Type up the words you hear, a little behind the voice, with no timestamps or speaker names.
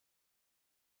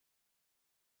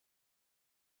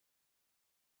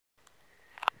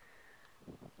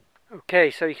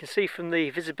Okay, so you can see from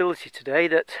the visibility today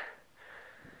that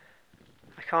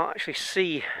I can't actually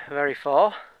see very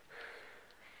far,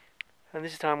 and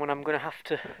this is time when I'm going to have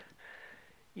to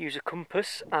use a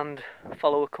compass and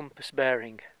follow a compass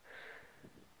bearing.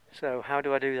 So how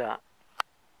do I do that?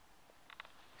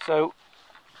 So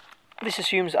this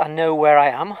assumes I know where I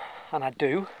am, and I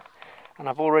do, and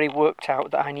I've already worked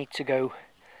out that I need to go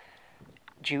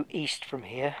due east from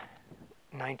here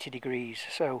 90 degrees.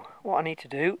 So what I need to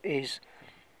do is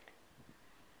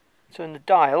turn the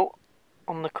dial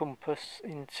on the compass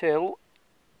until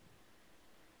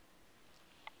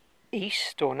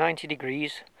east, or 90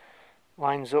 degrees,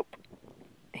 lines up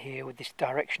here with this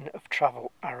direction of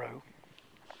travel arrow.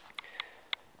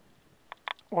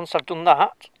 Once I've done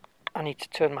that, I need to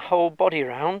turn my whole body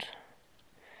around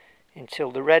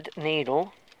until the red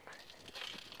needle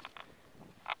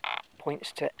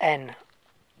points to N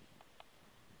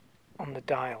on the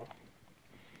dial.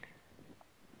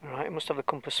 Alright, I must have the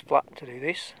compass flat to do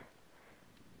this.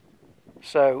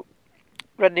 So,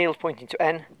 red needle pointing to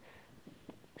N,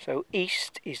 so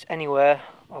east is anywhere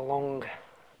along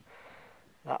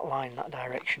that line, that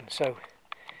direction. So,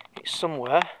 it's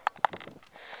somewhere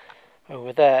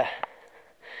over there.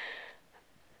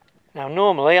 Now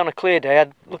normally on a clear day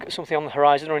I'd look at something on the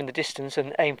horizon or in the distance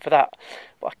and aim for that,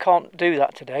 but I can't do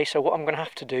that today, so what I'm going to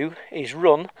have to do is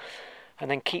run and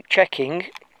then keep checking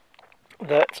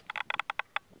that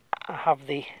I have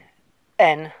the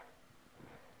N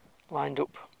lined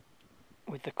up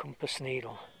with the compass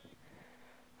needle.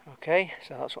 Okay,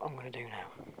 so that's what I'm going to do now.